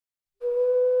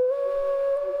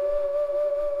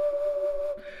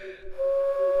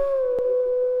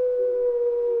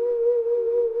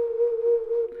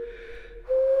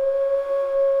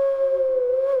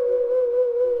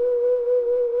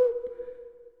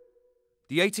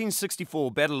The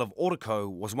 1864 Battle of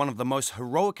Orakau was one of the most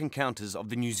heroic encounters of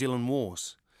the New Zealand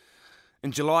Wars.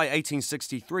 In July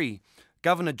 1863,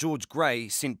 Governor George Grey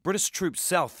sent British troops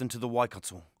south into the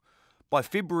Waikato. By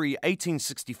February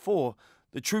 1864,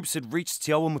 the troops had reached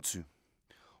Te Awamutu.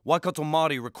 Waikato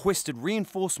Māori requested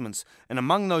reinforcements, and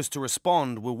among those to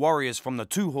respond were warriors from the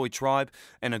Tūhoi tribe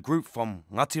and a group from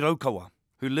Ngāti Raukawa,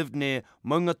 who lived near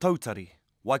Maunga Tautari,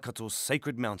 Waikato's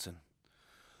sacred mountain.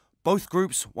 Both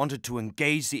groups wanted to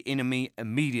engage the enemy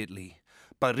immediately,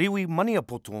 but Rewi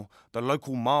Maniapoto, the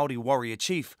local Māori warrior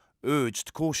chief,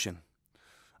 urged caution.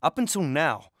 Up until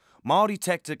now, Māori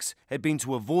tactics had been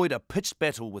to avoid a pitched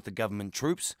battle with the government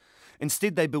troops.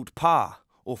 Instead, they built pā,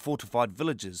 or fortified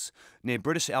villages, near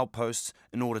British outposts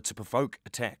in order to provoke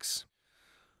attacks.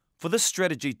 For this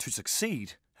strategy to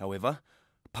succeed, however,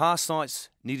 pā sites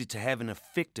needed to have an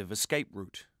effective escape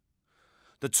route.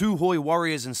 The Tūhoi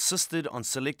warriors insisted on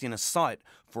selecting a site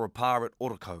for a pā at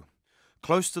Orakau,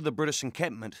 close to the British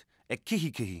encampment at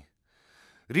Kihikihi.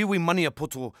 Rewi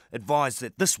Maniapoto advised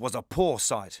that this was a poor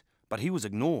site, but he was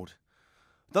ignored.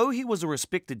 Though he was a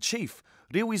respected chief,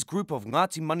 Rewi's group of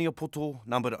Ngāti Maniapoto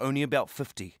numbered only about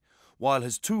 50, while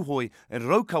his Tūhoi and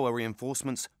Raukawa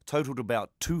reinforcements totalled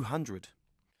about 200.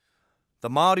 The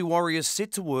Māori warriors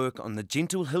set to work on the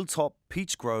gentle hilltop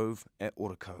peach grove at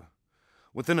Orakau.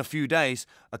 Within a few days,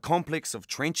 a complex of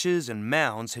trenches and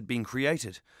mounds had been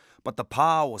created, but the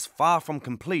pā was far from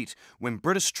complete when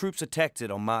British troops attacked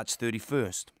it on March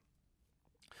 31st.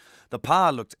 The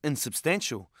pā looked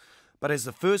insubstantial, but as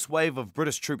the first wave of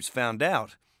British troops found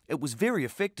out, it was very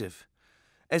effective.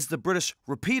 As the British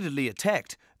repeatedly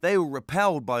attacked, they were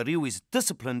repelled by Rewi's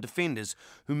disciplined defenders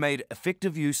who made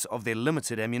effective use of their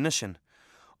limited ammunition.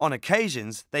 On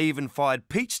occasions, they even fired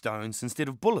peach stones instead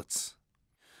of bullets.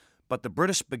 But the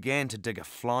British began to dig a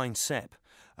flying sap,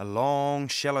 a long,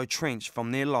 shallow trench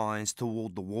from their lines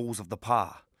toward the walls of the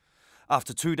pā.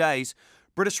 After 2 days,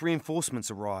 British reinforcements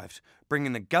arrived,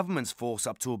 bringing the government's force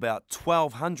up to about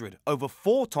 1,200, over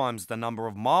 4 times the number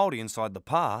of Māori inside the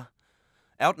pā.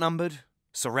 Outnumbered,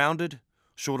 surrounded,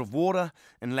 short of water,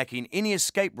 and lacking any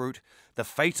escape route, the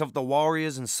fate of the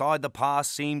warriors inside the pā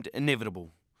seemed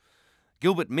inevitable.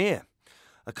 Gilbert Mair,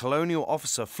 a colonial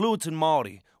officer fluent in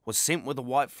Māori, was sent with a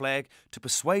white flag to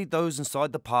persuade those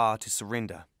inside the pā to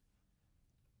surrender.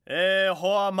 E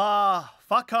hoa mā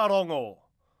whakarongo,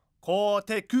 ko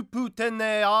te kupu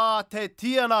tēnei a te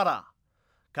tianara,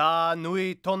 ka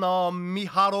nui tōna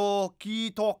miharo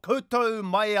ki tō koutou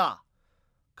maia,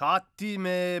 ka ati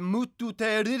me mutu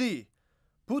te riri,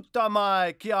 puta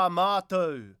mai ki a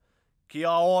mātou, ki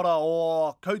a ora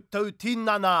o koutou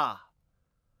tinana.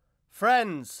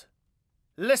 Friends,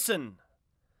 listen.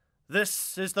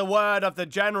 This is the word of the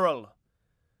general.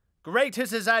 Great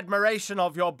is his admiration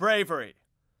of your bravery.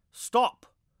 Stop.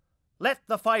 Let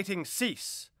the fighting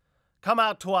cease. Come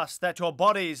out to us that your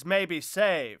bodies may be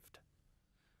saved.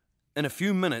 In a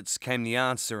few minutes came the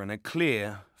answer in a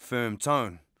clear, firm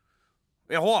tone.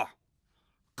 E hoa,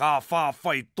 ka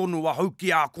whawhai tonu a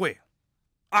hauki a koe.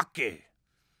 Ake,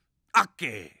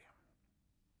 ake.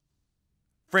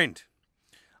 Friend,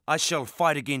 I shall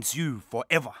fight against you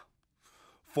forever.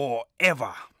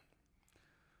 Forever.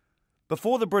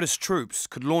 Before the British troops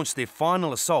could launch their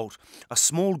final assault, a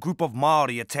small group of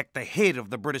Māori attacked the head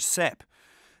of the British sap.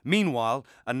 Meanwhile,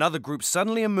 another group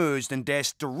suddenly emerged and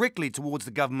dashed directly towards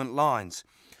the government lines.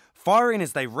 Firing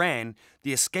as they ran,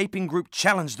 the escaping group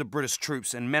challenged the British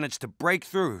troops and managed to break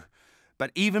through.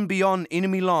 But even beyond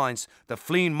enemy lines, the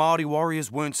fleeing Māori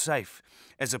warriors weren't safe,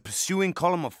 as a pursuing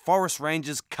column of forest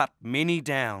rangers cut many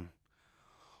down.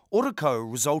 Orakau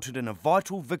resulted in a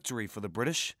vital victory for the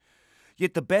British,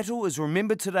 yet the battle is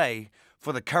remembered today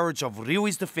for the courage of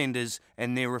Rewi's defenders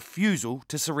and their refusal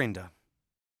to surrender.